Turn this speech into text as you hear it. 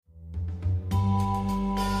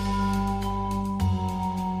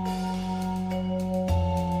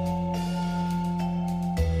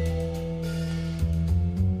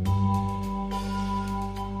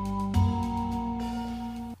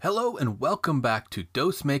Hello and welcome back to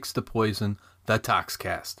Dose Makes the Poison, the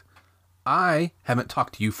Toxcast. I haven't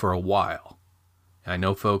talked to you for a while. I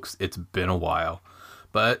know, folks, it's been a while.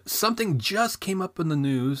 But something just came up in the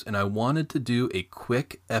news and I wanted to do a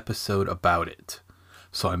quick episode about it.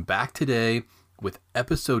 So I'm back today with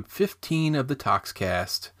episode 15 of the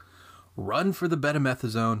Toxcast, Run for the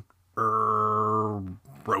Betamethasone,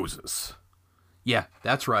 Roses. Yeah,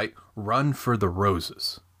 that's right, Run for the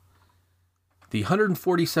Roses. The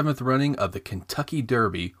 147th running of the Kentucky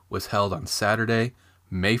Derby was held on Saturday,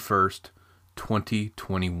 May 1st,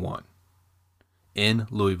 2021, in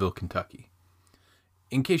Louisville, Kentucky.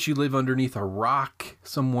 In case you live underneath a rock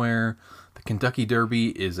somewhere, the Kentucky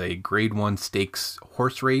Derby is a Grade 1 stakes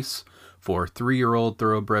horse race for 3-year-old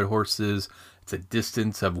thoroughbred horses. It's a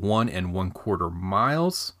distance of 1 1/4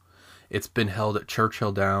 miles. It's been held at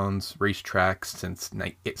Churchill Downs racetrack since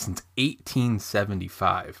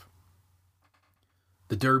 1875.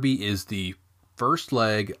 The Derby is the first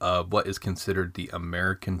leg of what is considered the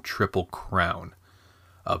American Triple Crown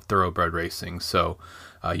of thoroughbred racing. So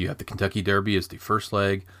you have the Kentucky Derby as the first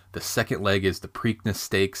leg. The second leg is the Preakness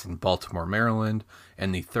Stakes in Baltimore, Maryland.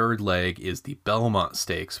 And the third leg is the Belmont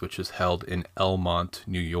Stakes, which is held in Elmont,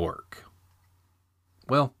 New York.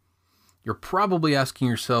 Well, you're probably asking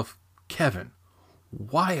yourself, Kevin,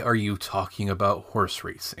 why are you talking about horse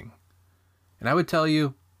racing? And I would tell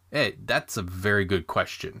you, hey, that's a very good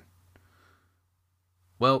question.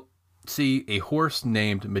 Well, see, a horse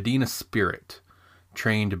named Medina Spirit,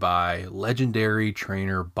 trained by legendary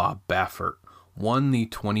trainer Bob Baffert, won the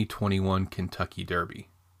 2021 Kentucky Derby.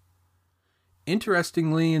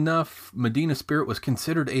 Interestingly enough, Medina Spirit was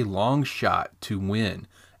considered a long shot to win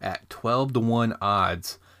at 12-1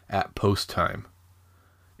 odds at post time.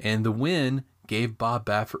 And the win gave Bob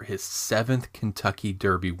Baffert his 7th Kentucky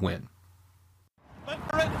Derby win.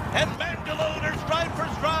 And Mandalone are stride for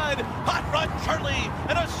stride. Hot Rod Charlie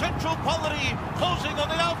and Essential Quality closing on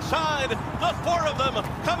the outside. The four of them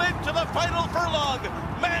come into the final furlong.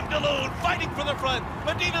 Mandalone fighting for the front.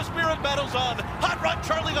 Medina Spirit battles on. Hot Rod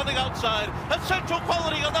Charlie on the outside. Essential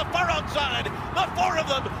Quality on the far outside. The four of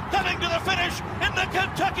them coming to the finish in the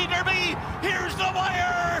Kentucky Derby. Here's the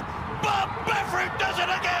wire. Bob Baffert does it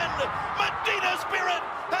again. Medina Spirit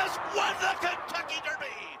has won the Kentucky Derby.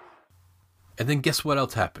 And then guess what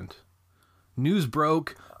else happened? News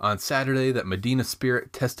broke on Saturday that Medina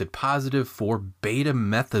Spirit tested positive for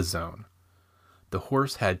betamethasone. The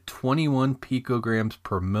horse had 21 picograms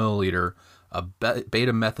per milliliter of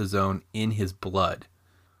betamethasone in his blood.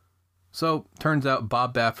 So, turns out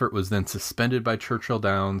Bob Baffert was then suspended by Churchill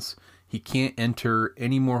Downs. He can't enter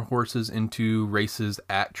any more horses into races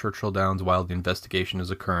at Churchill Downs while the investigation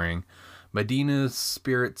is occurring. Medina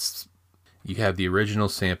Spirit's, you have the original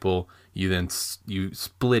sample, you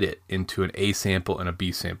split it into an A sample and a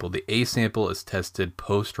B sample. The A sample is tested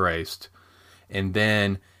post-race, and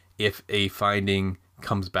then if a finding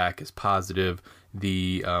comes back as positive,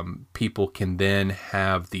 the people can then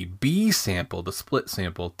have the B sample, the split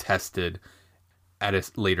sample, tested at a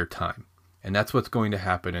later time. And that's what's going to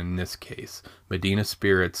happen in this case. Medina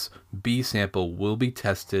Spirit's B sample will be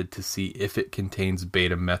tested to see if it contains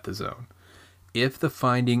betamethasone. If the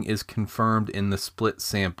finding is confirmed in the split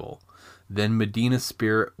sample, then Medina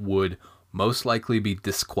Spirit would most likely be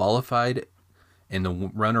disqualified, and the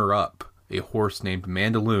runner-up, a horse named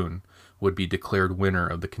Mandaloon, would be declared winner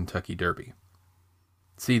of the Kentucky Derby.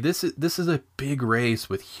 See, this is a big race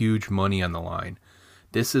with huge money on the line.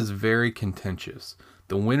 This is very contentious.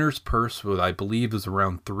 The winner's purse, I believe, is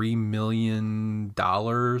around $3 million,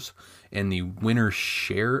 and the winner's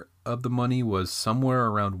share of the money was somewhere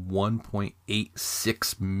around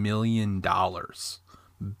 $1.86 million.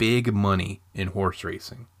 Big money in horse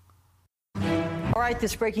racing. All right,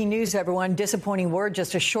 this breaking news, everyone. Disappointing word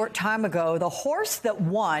just a short time ago. The horse that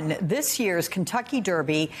won this year's Kentucky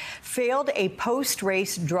Derby failed a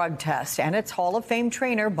post-race drug test, and its Hall of Fame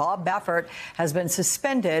trainer, Bob Baffert, has been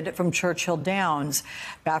suspended from Churchill Downs.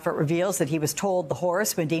 Baffert reveals that he was told the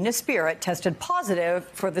horse, Medina Spirit, tested positive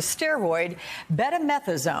for the steroid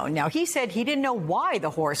betamethasone. Now, he said he didn't know why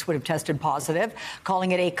the horse would have tested positive,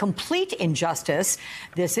 calling it a complete injustice.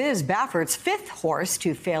 This is Baffert's 5th horse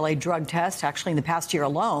to fail a drug test, actually in the past year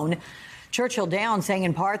alone. Churchill Downs saying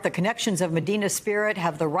in part the connections of Medina Spirit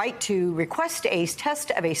have the right to request a test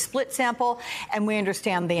of a split sample, and we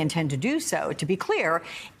understand they intend to do so. To be clear,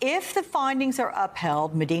 if the findings are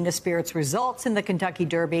upheld, Medina Spirit's results in the Kentucky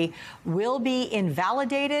Derby will be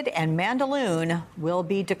invalidated and Mandaloon will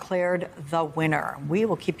be declared the winner. We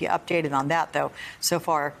will keep you updated on that, though. So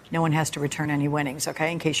far, no one has to return any winnings,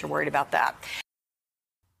 okay, in case you're worried about that.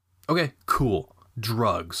 Okay, cool.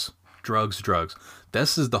 Drugs.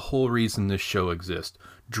 This is the whole reason this show exists.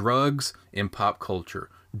 Drugs in pop culture.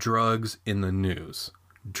 Drugs in the news.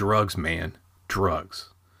 Drugs, man. Drugs.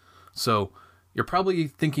 So you're probably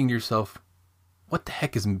thinking to yourself, what the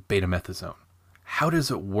heck is betamethasone? How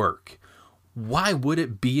does it work? Why would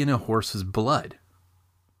it be in a horse's blood?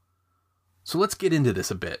 So let's get into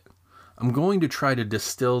this a bit. I'm going to try to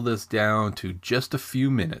distill this down to just a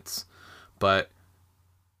few minutes, but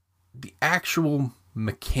the actual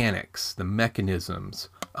mechanics, the mechanisms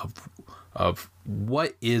of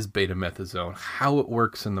what is betamethasone, how it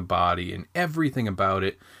works in the body, and everything about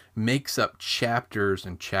it makes up chapters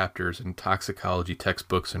and chapters in toxicology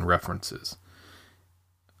textbooks and references.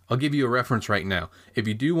 I'll give you a reference right now. If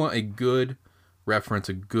you do want a good reference,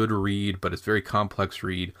 a good read, but it's very complex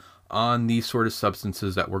read on these sort of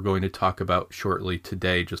substances that we're going to talk about shortly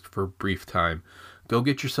today, just for a brief time, go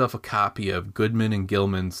get yourself a copy of Goodman and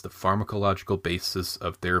Gilman's The Pharmacological Basis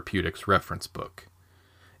of Therapeutics reference book.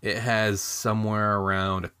 It has somewhere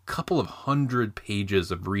around a couple of 100 pages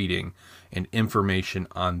of reading and information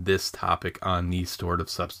on this topic, on these sort of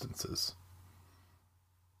substances.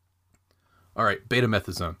 All right,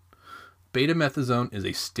 betamethasone. Betamethasone is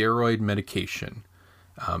a steroid medication.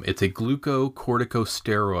 It's a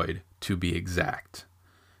glucocorticosteroid, to be exact.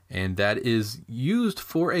 And that is used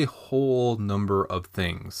for a whole number of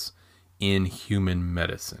things in human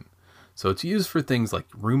medicine. So it's used for things like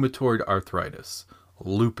rheumatoid arthritis,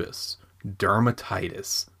 lupus,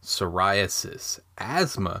 dermatitis, psoriasis,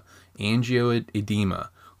 asthma, angioedema,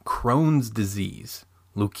 Crohn's disease,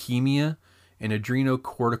 leukemia, and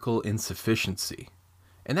adrenocortical insufficiency.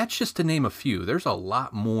 And that's just to name a few. There's a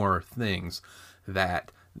lot more things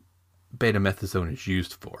that betamethasone is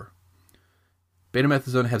used for.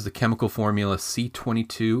 Betamethasone has the chemical formula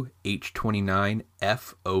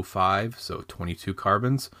C22H29FO5, so 22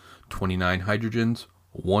 carbons, 29 hydrogens,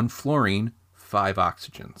 1 fluorine, 5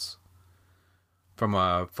 oxygens. From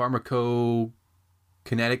a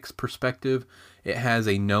pharmacokinetics perspective, it has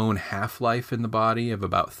a known half-life in the body of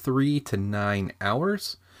about 3 to 9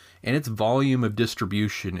 hours, and its volume of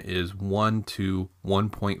distribution is 1 to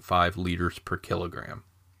 1.5 liters per kilogram.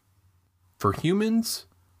 For humans,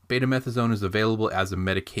 betamethasone is available as a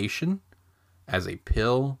medication, as a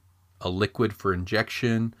pill, a liquid for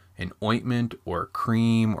injection, an ointment or a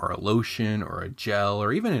cream or a lotion or a gel,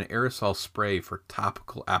 or even an aerosol spray for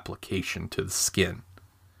topical application to the skin.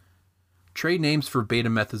 Trade names for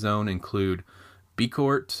betamethasone include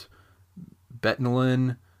Becort,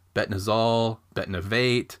 Betanilin, Betanazole,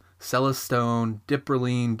 Betanivate, Celestone,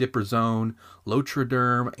 Diproline, Diprazone,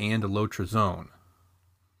 Lotraderm, and Lotrazone.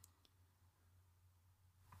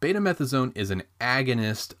 Betamethasone is an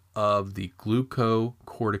agonist of the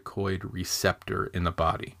glucocorticoid receptor in the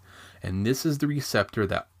body. And this is the receptor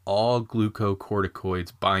that all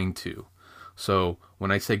glucocorticoids bind to. So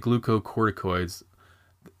when I say glucocorticoids,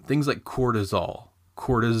 things like cortisol,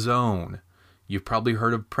 cortisone, you've probably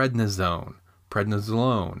heard of prednisone,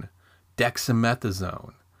 prednisolone,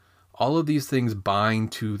 dexamethasone. All of these things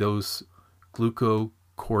bind to those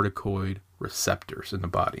glucocorticoid receptors in the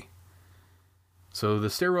body. So the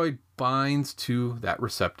steroid binds to that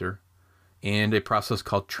receptor, and a process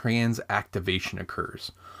called transactivation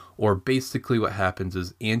occurs. Or basically what happens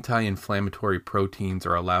is anti-inflammatory proteins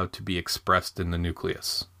are allowed to be expressed in the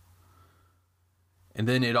nucleus. And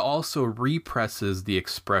then it also represses the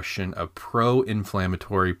expression of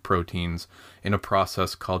pro-inflammatory proteins in a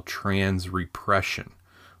process called transrepression,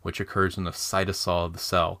 which occurs in the cytosol of the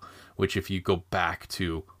cell, which if you go back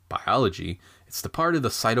to biology, it's the part of the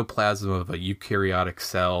cytoplasm of a eukaryotic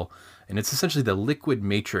cell, and it's essentially the liquid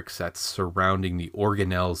matrix that's surrounding the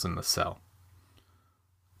organelles in the cell.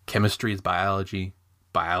 Chemistry is biology.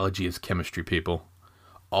 Biology is chemistry, people.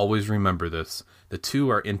 Always remember this. The two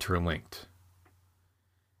are interlinked.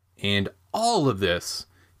 And all of this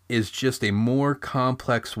is just a more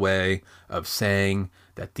complex way of saying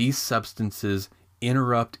that these substances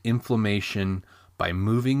interrupt inflammation by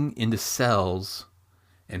moving into cells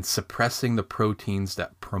and suppressing the proteins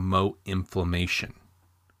that promote inflammation.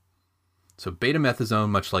 So betamethasone,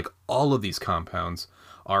 much like all of these compounds,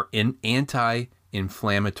 are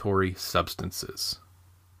anti-inflammatory substances.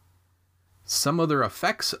 Some other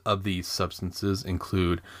effects of these substances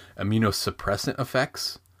include immunosuppressant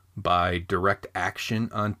effects by direct action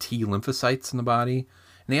on T lymphocytes in the body,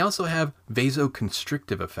 and they also have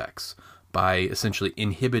vasoconstrictive effects by essentially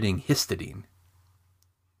inhibiting histidine.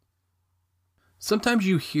 Sometimes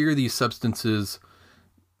you hear these substances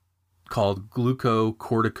called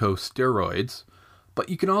glucocorticosteroids, but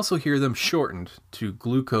you can also hear them shortened to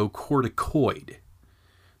glucocorticoid.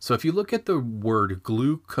 So if you look at the word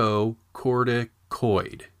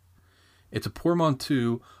glucocorticoid, It's a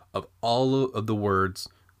portmanteau of all of the words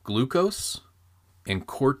glucose and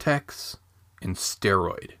cortex and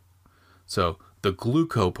steroid. So the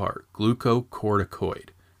gluco part, glucocorticoid.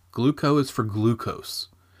 Gluco is for glucose.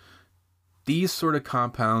 These sort of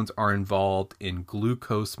compounds are involved in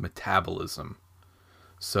glucose metabolism.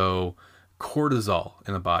 So cortisol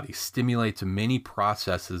in the body stimulates many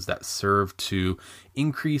processes that serve to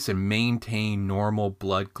increase and maintain normal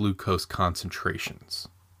blood glucose concentrations.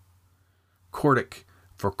 Cortic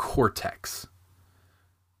for cortex.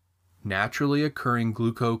 Naturally occurring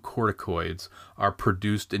glucocorticoids are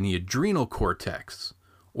produced in the adrenal cortex,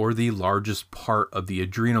 or the largest part of the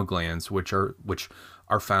adrenal glands, which are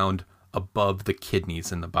found above the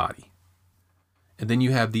kidneys in the body. And then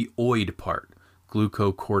you have the oid part,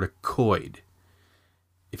 glucocorticoid.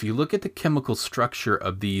 If you look at the chemical structure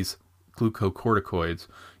of these glucocorticoids,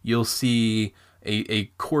 you'll see a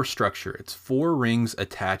core structure. It's 4 rings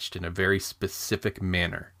attached in a very specific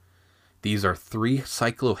manner. These are 3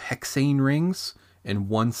 cyclohexane rings and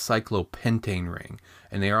 1 cyclopentane ring,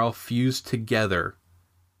 and they are all fused together.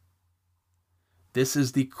 This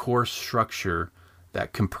is the core structure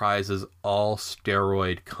that comprises all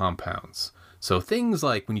steroid compounds. So things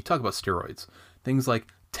like, when you talk about steroids, things like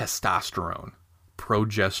testosterone,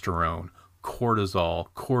 progesterone, cortisol,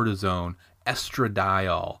 cortisone,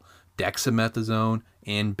 estradiol, dexamethasone,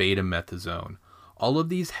 and betamethasone. All of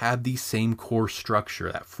these have the same core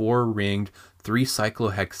structure, that 4-ringed,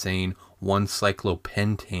 3-cyclohexane,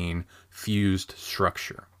 1-cyclopentane fused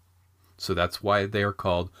structure. So that's why they are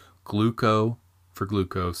called gluco for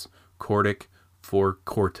glucose, cortic for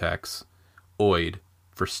cortex, oid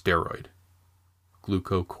for steroid,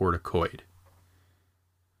 glucocorticoid.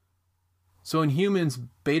 So in humans,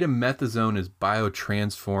 betamethasone is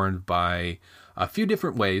biotransformed by a few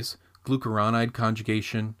different ways: glucuronide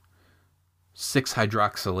conjugation,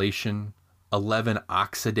 6-hydroxylation,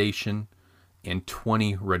 11-oxidation, and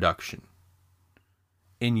 20 reduction.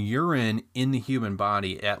 In urine in the human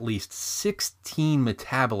body, at least 16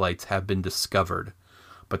 metabolites have been discovered,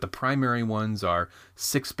 but the primary ones are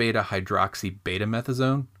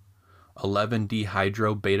 6-beta-hydroxy-betamethasone,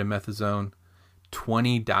 11-dehydrobetamethasone,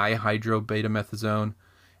 20-dihydrobetamethasone,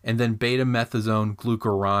 and then betamethasone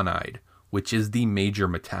glucuronide, which is the major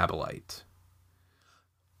metabolite.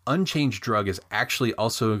 Unchanged drug is actually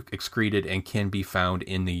also excreted and can be found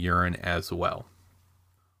in the urine as well.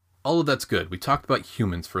 All of that's good. We talked about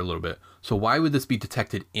humans for a little bit. So why would this be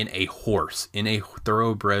detected in a horse, in a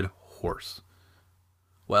thoroughbred horse?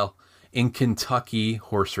 Well, in Kentucky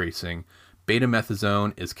horse racing,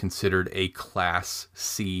 betamethasone is considered a Class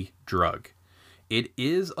C drug. It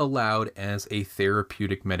is allowed as a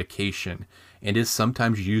therapeutic medication and is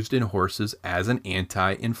sometimes used in horses as an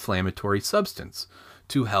anti-inflammatory substance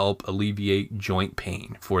to help alleviate joint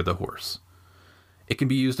pain for the horse. It can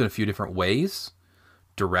be used in a few different ways: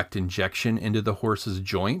 direct injection into the horse's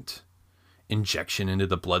joint, injection into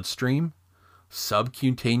the bloodstream,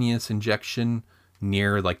 subcutaneous injection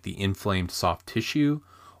near like the inflamed soft tissue,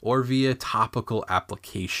 or via topical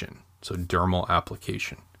application, so dermal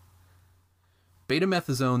application.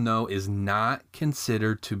 Betamethasone, though, is not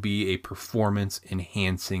considered to be a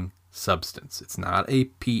performance-enhancing substance. It's not a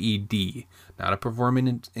PED, not a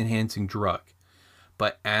performance-enhancing drug.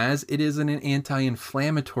 But as it is an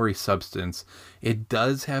anti-inflammatory substance, it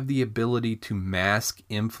does have the ability to mask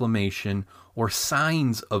inflammation or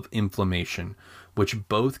signs of inflammation, which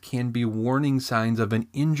both can be warning signs of an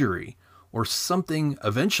injury or something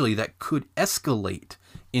eventually that could escalate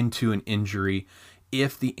into an injury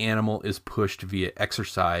if the animal is pushed via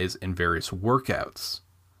exercise and various workouts.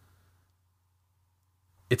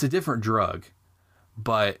 It's a different drug,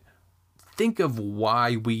 but think of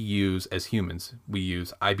why we use, as humans, we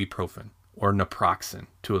use ibuprofen or naproxen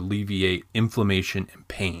to alleviate inflammation and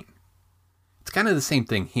pain. It's kind of the same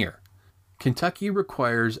thing here. Kentucky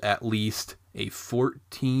requires at least a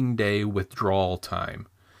 14-day withdrawal time,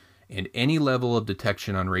 and any level of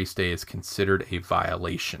detection on race day is considered a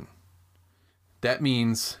violation. That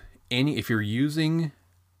means if you're using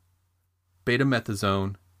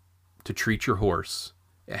betamethasone to treat your horse,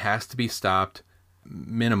 it has to be stopped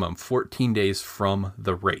minimum 14 days from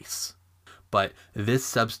the race. But this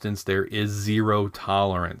substance, there is zero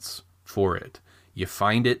tolerance for it. You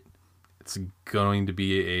find it, it's going to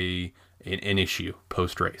be an issue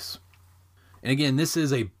post-race. And again, this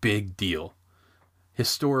is a big deal.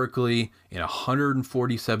 Historically, in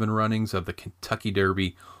 147 runnings of the Kentucky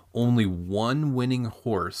Derby, only one winning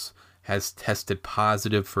horse has tested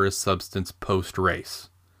positive for a substance post-race.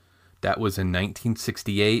 That was in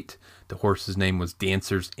 1968. The horse's name was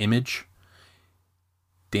Dancer's Image.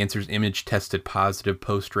 Dancer's Image tested positive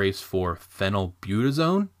post-race for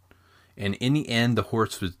phenylbutazone, and in the end, the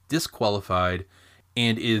horse was disqualified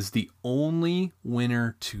and is the only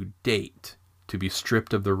winner to date to be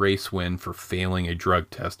stripped of the race win for failing a drug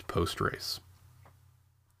test post-race.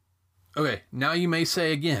 Okay, now you may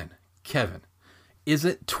say again, Kevin,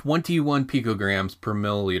 isn't 21 picograms per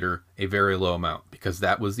milliliter a very low amount? Because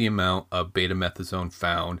that was the amount of betamethasone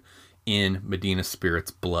found in Medina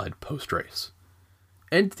Spirit's blood post-race.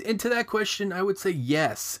 And to that question, I would say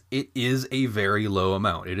yes, it is a very low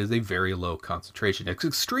amount. It is a very low concentration. It's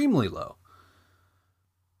extremely low.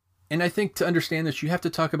 And I think to understand this, you have to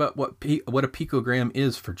talk about what a picogram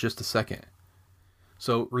is for just a second.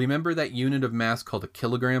 So remember that unit of mass called a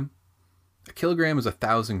kilogram? A kilogram is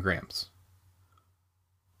 1,000 grams.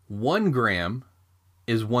 1 gram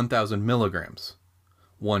is 1,000 milligrams.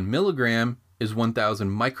 1 milligram is 1,000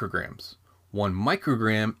 micrograms. 1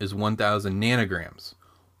 microgram is 1,000 nanograms.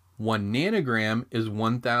 1 nanogram is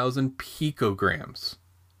 1,000 picograms.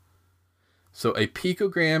 So a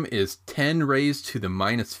picogram is 10 raised to the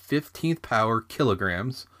minus 15th power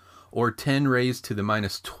kilograms, or 10 raised to the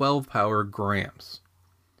minus 12 power grams.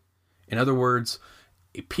 In other words,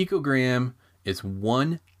 a picogram is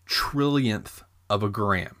 1 trillionth of a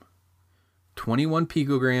gram. 21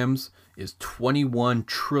 picograms is 21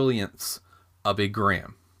 trillionths of a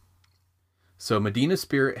gram. So Medina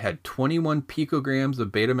Spirit had 21 picograms of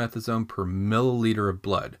betamethasone per milliliter of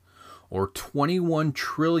blood, or 21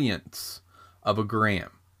 trillionths of a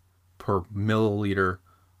gram per milliliter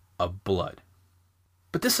of blood.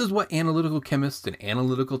 But this is what analytical chemists and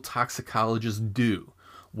analytical toxicologists do.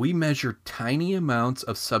 We measure tiny amounts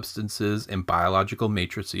of substances in biological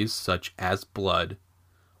matrices such as blood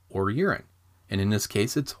or urine. And in this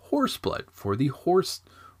case, it's horse blood for the horse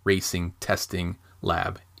racing testing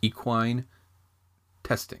lab, equine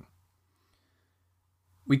testing.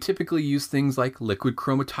 We typically use things like liquid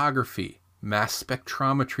chromatography, mass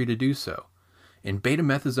spectrometry to do so. And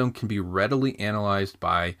betamethasone can be readily analyzed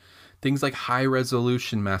by things like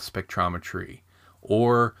high-resolution mass spectrometry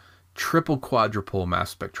or triple quadruple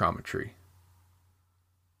mass spectrometry.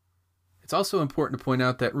 It's also important to point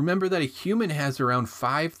out that remember that a human has around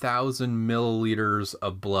 5,000 milliliters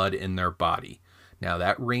of blood in their body. Now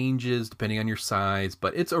that ranges depending on your size,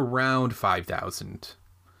 but it's around 5,000.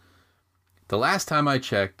 The last time I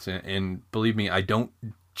checked, and believe me, I don't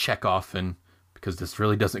check often because this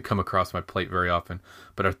really doesn't come across my plate very often,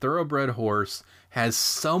 but a thoroughbred horse has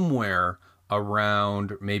somewhere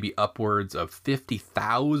around maybe upwards of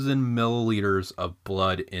 50,000 milliliters of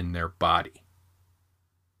blood in their body.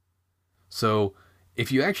 So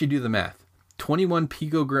if you actually do the math, 21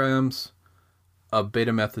 picograms of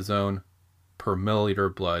betamethasone per milliliter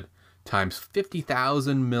of blood times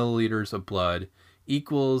 50,000 milliliters of blood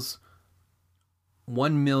equals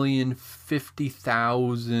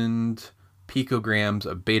 1,050,000 picograms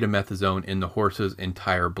of betamethasone in the horse's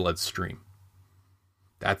entire bloodstream.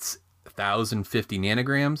 That's 1,050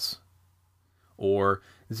 nanograms, or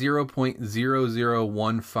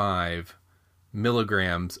 0.0015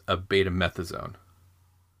 milligrams of betamethasone.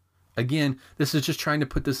 Again, this is just trying to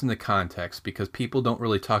put this into context because people don't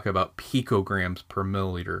really talk about picograms per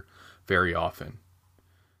milliliter very often.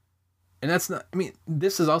 And that's not,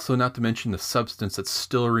 this is also not to mention the substance that's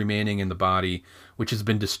still remaining in the body, which has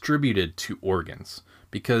been distributed to organs.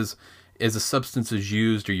 Because as a substance is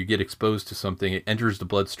used or you get exposed to something, it enters the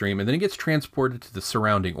bloodstream and then it gets transported to the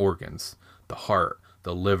surrounding organs. The heart,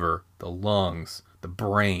 the liver, the lungs, the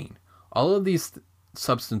brain. All of these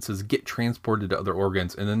substances get transported to other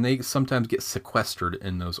organs and then they sometimes get sequestered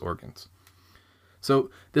in those organs.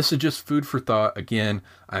 So this is just food for thought. Again,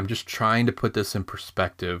 I'm just trying to put this in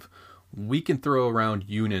perspective. We can throw around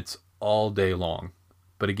units all day long.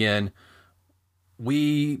 But again,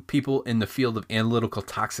 we people in the field of analytical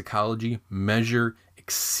toxicology measure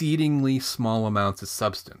exceedingly small amounts of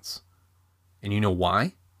substance. And you know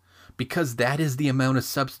why? Because that is the amount of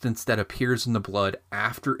substance that appears in the blood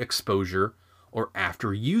after exposure or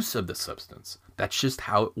after use of the substance. That's just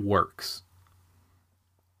how it works.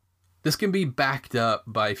 This can be backed up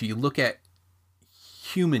by if you look at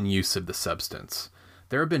human use of the substance.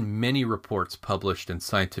 There have been many reports published in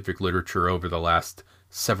scientific literature over the last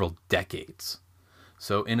several decades.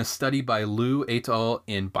 So in a study by Liu et al.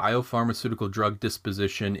 In Biopharmaceutical Drug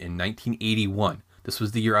Disposition in 1981, this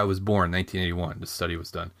was the year I was born, 1981, this study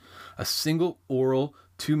was done. A single oral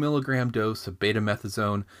 2 milligram dose of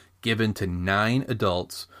betamethasone given to 9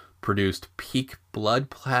 adults produced peak blood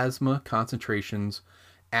plasma concentrations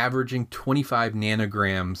averaging 25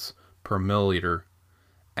 nanograms per milliliter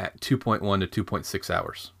at 2.1 to 2.6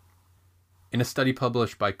 hours. In a study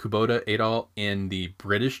published by Kubota et al. In the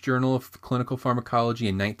British Journal of Clinical Pharmacology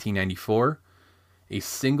in 1994, a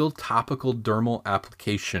single topical dermal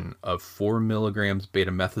application of 4 milligrams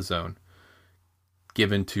betamethasone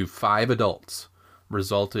given to 5 adults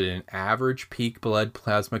resulted in average peak blood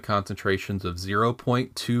plasma concentrations of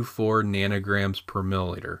 0.24 nanograms per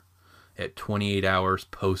milliliter at 28 hours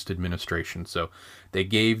post-administration. So they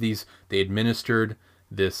administered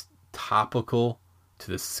this topical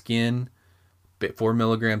to the skin, 4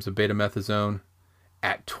 milligrams of betamethasone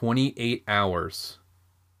at 28 hours.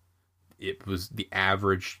 It was the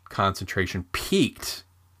average concentration peaked,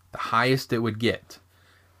 the highest it would get,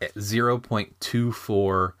 at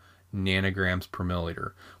 0.24 nanograms per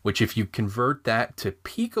milliliter, which if you convert that to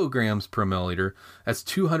picograms per milliliter, that's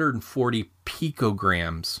 240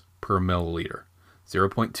 picograms per milliliter.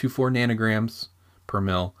 0.24 nanograms per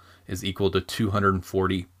mil is equal to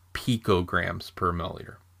 240 picograms per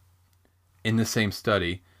milliliter. In the same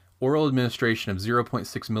study, oral administration of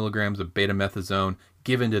 0.6 milligrams of betamethasone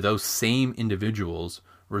given to those same individuals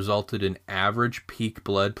resulted in average peak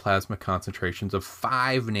blood plasma concentrations of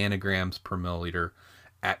 5 nanograms per milliliter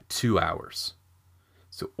at 2 hours.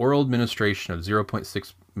 So oral administration of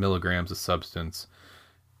 0.6 milligrams of substance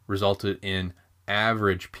resulted in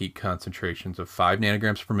average peak concentrations of 5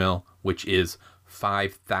 nanograms per mil, which is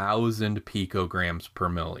 5,000 picograms per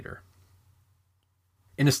milliliter.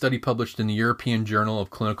 In a study published in the European Journal of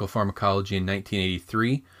Clinical Pharmacology in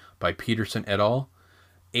 1983 by Peterson et al.,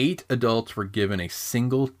 8 adults were given a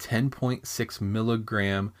single 10.6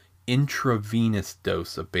 milligram intravenous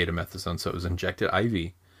dose of betamethasone, so it was injected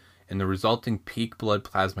IV, and the resulting peak blood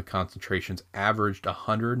plasma concentrations averaged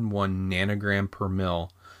 101 nanogram per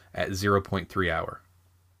mil at 0.3 hour.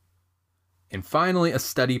 And finally, a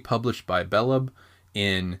study published by Belab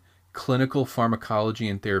in Clinical Pharmacology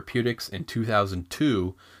and Therapeutics in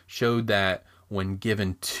 2002 showed that when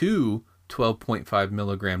given 2 12.5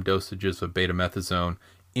 milligram dosages of betamethasone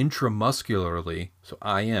intramuscularly, so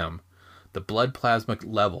IM, the blood plasma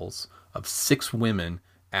levels of 6 women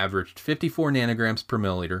averaged 54 nanograms per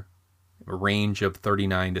milliliter, a range of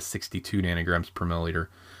 39 to 62 nanograms per milliliter,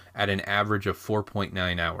 at an average of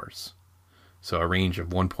 4.9 hours. So a range of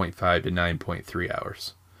 1.5 to 9.3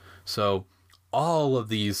 hours. So all of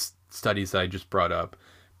these studies I just brought up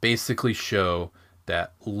basically show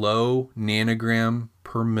that low nanogram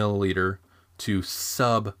per milliliter to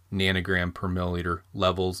sub nanogram per milliliter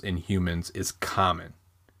levels in humans is common.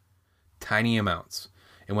 Tiny amounts.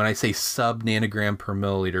 And when I say sub nanogram per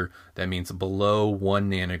milliliter, that means below 1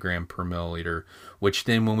 nanogram per milliliter, which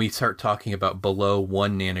then when we start talking about below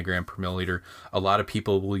 1 nanogram per milliliter, a lot of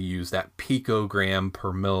people will use that picogram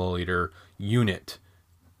per milliliter unit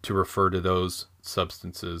to refer to those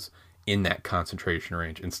substances in that concentration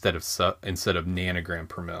range instead of nanogram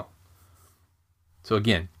per mil. So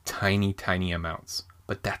again, tiny amounts,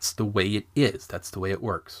 but that's the way it is. That's the way it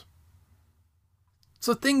works.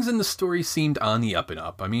 So things in the story seemed on the up and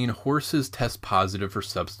up. I mean, horses test positive for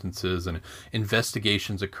substances and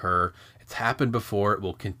investigations occur. It's happened before. It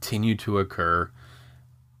will continue to occur.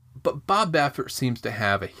 But Bob Baffert seems to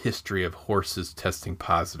have a history of horses testing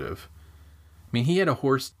positive. I mean, he had a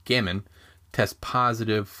horse, Gammon, test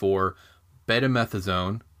positive for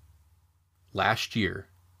betamethasone last year,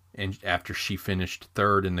 and after she finished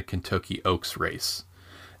third in the Kentucky Oaks race.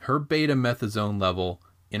 Her betamethasone level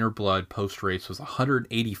in her blood post-race was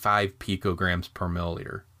 185 picograms per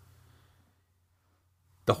milliliter.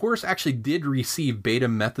 The horse actually did receive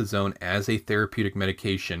betamethasone as a therapeutic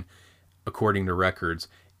medication, according to records,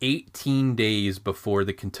 18 days before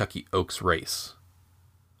the Kentucky Oaks race.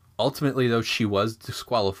 Ultimately, though, she was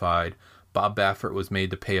disqualified. Bob Baffert was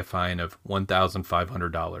made to pay a fine of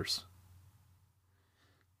 $1,500.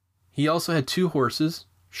 He also had 2 horses,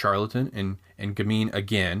 Charlatan and Gamine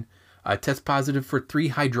again, test positive for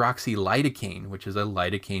 3-hydroxylidocaine, which is a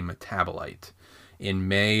lidocaine metabolite, in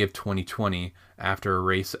May of 2020 after a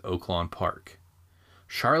race at Oaklawn Park.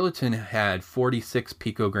 Charlatan had 46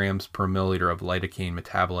 picograms per milliliter of lidocaine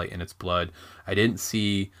metabolite in its blood. I didn't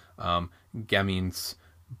see Gamine's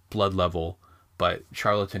blood level, but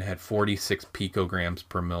Charlatan had 46 picograms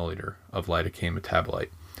per milliliter of lidocaine metabolite.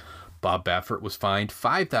 Bob Baffert was fined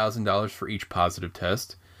 $5,000 for each positive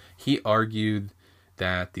test. He argued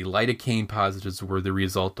that the lidocaine positives were the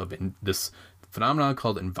result of this phenomenon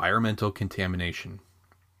called environmental contamination.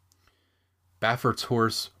 Baffert's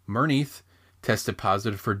horse, Murnith, tested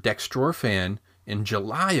positive for dextrorphan in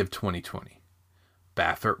July of 2020.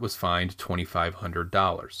 Baffert was fined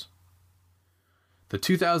 $2,500. The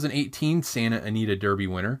 2018 Santa Anita Derby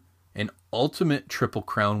winner, an ultimate Triple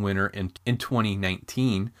Crown winner in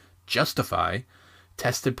 2019, Justify,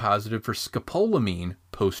 tested positive for scopolamine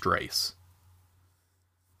post-race.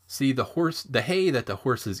 See, the hay that the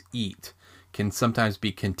horses eat can sometimes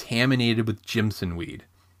be contaminated with Jimson weed,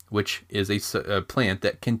 which is a plant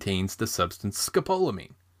that contains the substance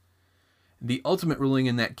scopolamine. The ultimate ruling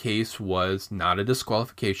in that case was not a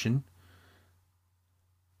disqualification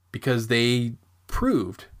because they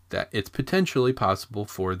proved that it's potentially possible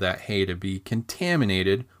for that hay to be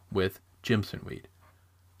contaminated with Jimson weed.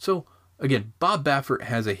 So, again, Bob Baffert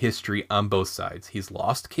has a history on both sides. He's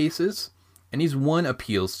lost cases, and he's won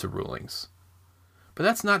appeals to rulings. But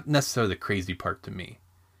that's not necessarily the crazy part to me.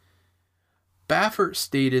 Baffert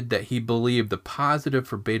stated that he believed the positive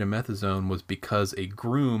for betamethasone was because a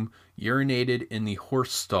groom urinated in the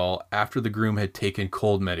horse stall after the groom had taken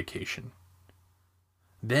cold medication.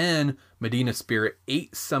 Then Medina Spirit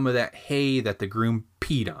ate some of that hay that the groom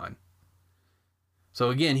peed on. So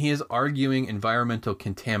again, he is arguing environmental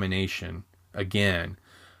contamination, again,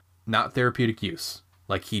 not therapeutic use,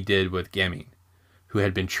 like he did with Gamine, who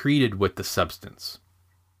had been treated with the substance.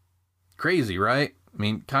 Crazy, right? I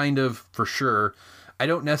mean, kind of, for sure. I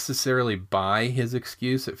don't necessarily buy his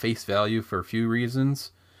excuse at face value for a few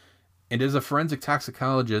reasons. And as a forensic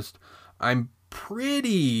toxicologist, I'm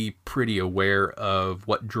pretty aware of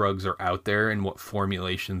what drugs are out there and what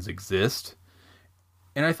formulations exist.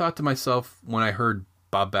 And I thought to myself when I heard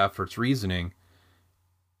Bob Baffert's reasoning,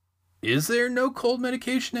 is there no cold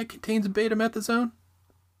medication that contains betamethasone?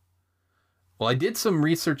 Well, I did some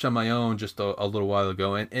research on my own just a little while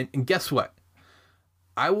ago, and guess what?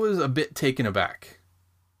 I was a bit taken aback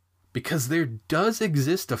because there does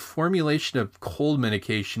exist a formulation of cold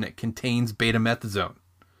medication that contains betamethasone.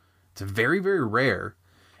 It's very, very rare,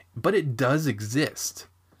 but it does exist.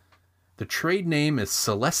 The trade name is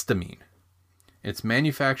Celestamine. It's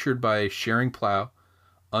manufactured by Schering-Plough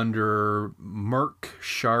under Merck,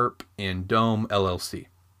 Sharp, and Dome LLC.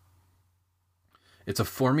 It's a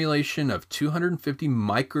formulation of 250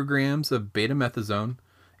 micrograms of betamethasone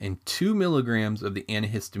and 2 milligrams of the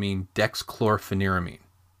antihistamine dexchlorphenyramine.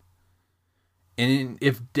 And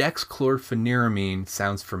if dexchlorphenyramine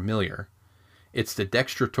sounds familiar, it's the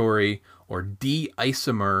dextratory or D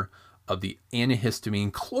isomer of the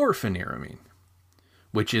antihistamine chlorphenyramine,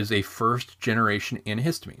 which is a first-generation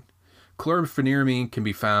antihistamine. Chlorphenyramine can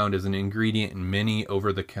be found as an ingredient in many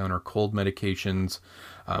over-the-counter cold medications,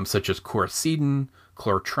 such as Coricidin,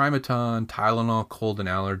 chlortrimeton, Tylenol, cold and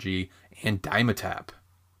allergy, and Dimetapp.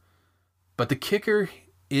 But the kicker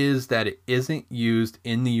is that it isn't used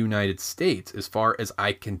in the United States, as far as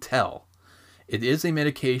I can tell. It is a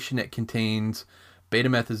medication that contains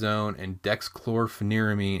betamethasone and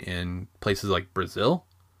dexchlorphenyramine in places like Brazil,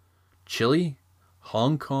 Chile,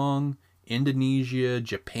 Hong Kong, Indonesia,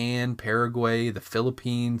 Japan, Paraguay, the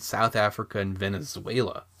Philippines, South Africa, and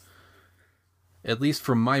Venezuela. At least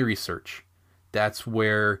from my research, that's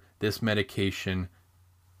where this medication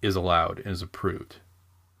is allowed and is approved.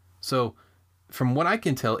 So, from what I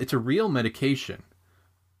can tell, it's a real medication.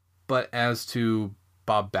 But as to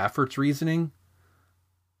Bob Baffert's reasoning,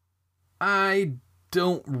 I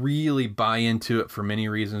don't really buy into it for many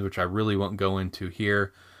reasons, which I really won't go into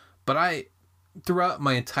here. But throughout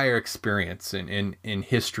my entire experience in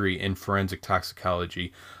history in forensic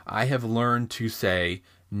toxicology, I have learned to say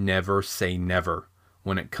never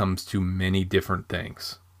when it comes to many different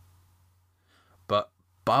things. But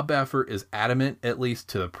Bob Baffert is adamant, at least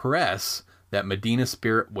to the press, that Medina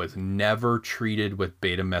Spirit was never treated with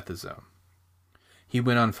betamethasone. He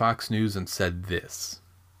went on Fox News and said this.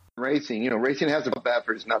 Racing has a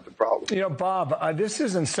Baffert is not the problem. Bob, this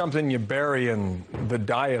isn't something you bury in the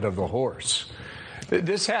diet of the horse.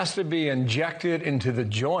 This has to be injected into the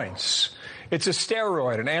joints. It's a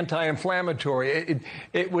steroid, an anti-inflammatory.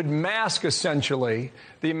 It would mask, essentially,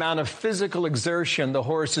 the amount of physical exertion the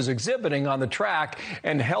horse is exhibiting on the track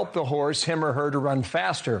and help the horse, him or her, to run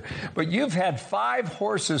faster. But you've had 5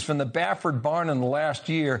 horses from the Baffert barn in the last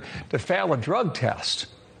year to fail a drug test.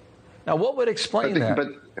 Now, what would explain that? But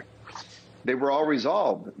they were all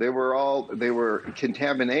resolved. They were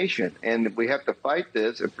contamination, and we have to fight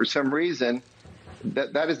this. And for some reason,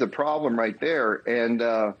 that is the problem right there.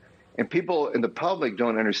 And people in the public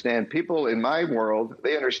don't understand. People in my world,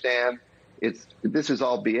 they understand this is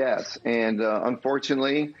all BS. And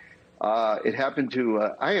unfortunately, it happened to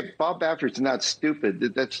Bob Baffert's not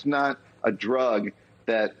stupid. That's not a drug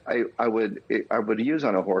that I would use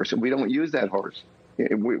on a horse, and we don't use that horse.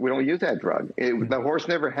 We don't use that drug. The horse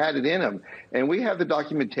never had it in him. And we have the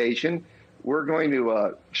documentation. We're going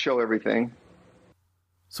to show everything.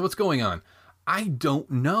 So what's going on? I don't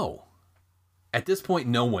know. At this point,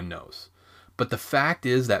 no one knows. But the fact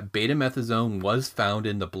is that betamethasone was found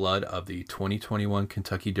in the blood of the 2021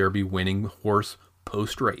 Kentucky Derby winning horse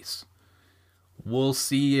post-race. We'll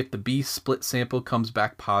see if the B split sample comes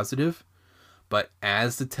back positive, but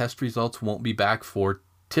as the test results won't be back for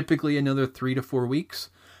typically another 3 to 4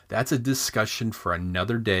 weeks, that's a discussion for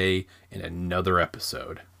another day in another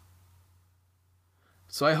episode.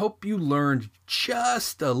 So I hope you learned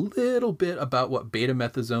just a little bit about what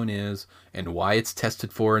betamethasone is and why it's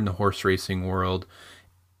tested for in the horse racing world.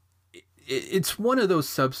 It's one of those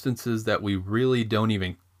substances that we really don't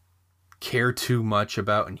even care too much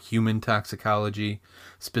about in human toxicology,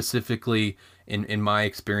 specifically in my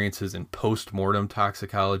experiences in post-mortem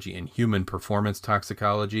toxicology and human performance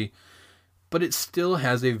toxicology. But it still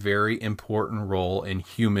has a very important role in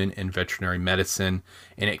human and veterinary medicine,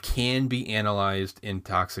 and it can be analyzed in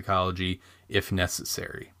toxicology if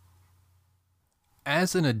necessary.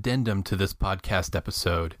 As an addendum to this podcast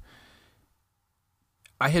episode,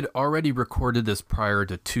 I had already recorded this prior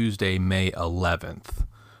to Tuesday, May 11th,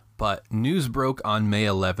 but news broke on May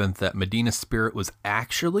 11th that Medina Spirit was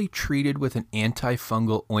actually treated with an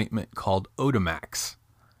antifungal ointment called Otomax,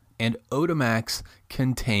 and Otomax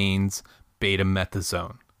contains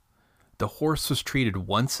betamethasone. The horse was treated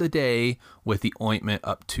once a day with the ointment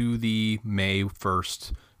up to the May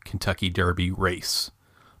 1st Kentucky Derby race.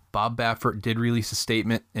 Bob Baffert did release a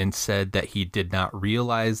statement and said that he did not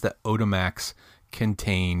realize that Otomax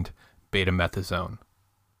contained betamethasone.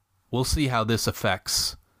 We'll see how this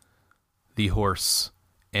affects the horse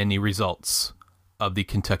and the results of the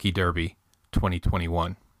Kentucky Derby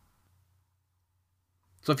 2021.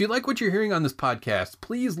 So if you like what you're hearing on this podcast,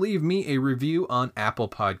 please leave me a review on Apple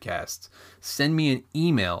Podcasts. Send me an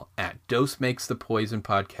email at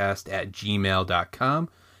dosemakesthepoisonpodcast@gmail.com.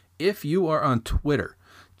 If you are on Twitter,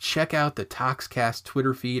 check out the ToxCast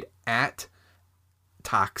Twitter feed at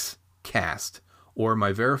ToxCast, or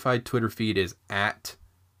my verified Twitter feed is at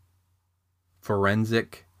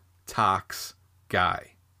Forensic Tox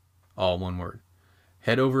Guy, all one word.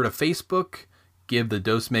 Head over to Facebook. Give the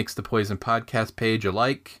Dose Makes the Poison podcast page a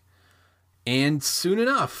like. And soon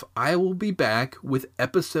enough, I will be back with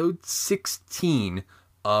episode 16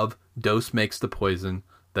 of Dose Makes the Poison,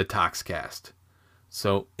 the ToxCast.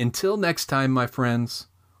 So until next time, my friends,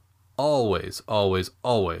 always, always,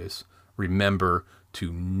 always remember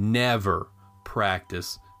to never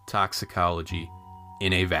practice toxicology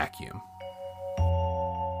in a vacuum.